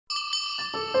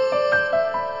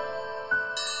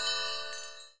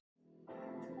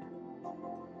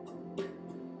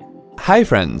Hi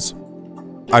friends!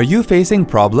 Are you facing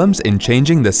problems in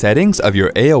changing the settings of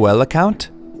your AOL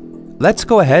account? Let's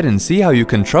go ahead and see how you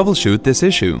can troubleshoot this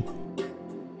issue.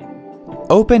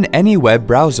 Open any web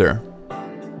browser.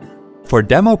 For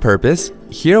demo purpose,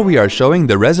 here we are showing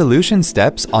the resolution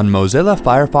steps on Mozilla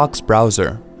Firefox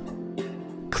browser.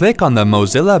 Click on the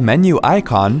Mozilla menu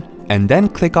icon and then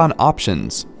click on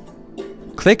Options.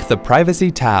 Click the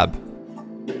Privacy tab.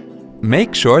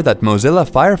 Make sure that Mozilla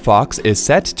Firefox is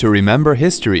set to remember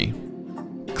history.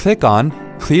 Click on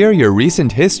Clear Your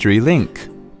Recent History link.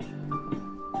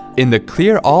 In the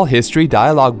Clear All History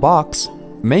dialog box,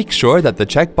 make sure that the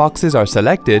checkboxes are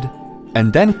selected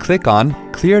and then click on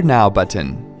Clear Now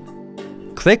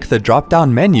button. Click the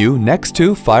drop-down menu next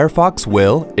to Firefox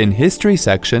Will in History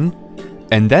section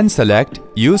and then select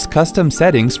Use Custom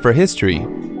Settings for History.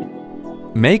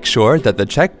 Make sure that the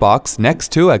checkbox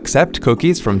next to Accept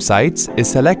Cookies from Sites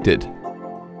is selected.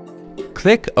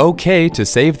 Click OK to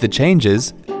save the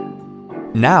changes.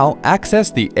 Now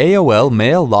access the AOL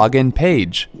Mail login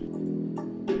page.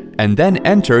 And then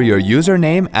enter your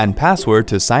username and password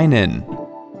to sign in.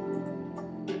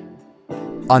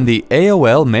 On the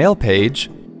AOL Mail page,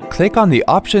 click on the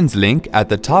Options link at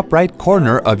the top right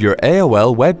corner of your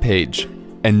AOL web page,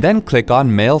 and then click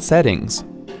on Mail Settings.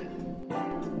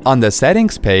 On the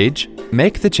Settings page,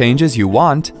 make the changes you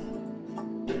want,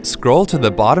 scroll to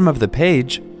the bottom of the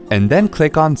page, and then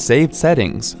click on Saved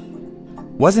Settings.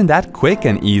 Wasn't that quick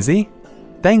and easy?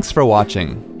 Thanks for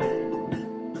watching.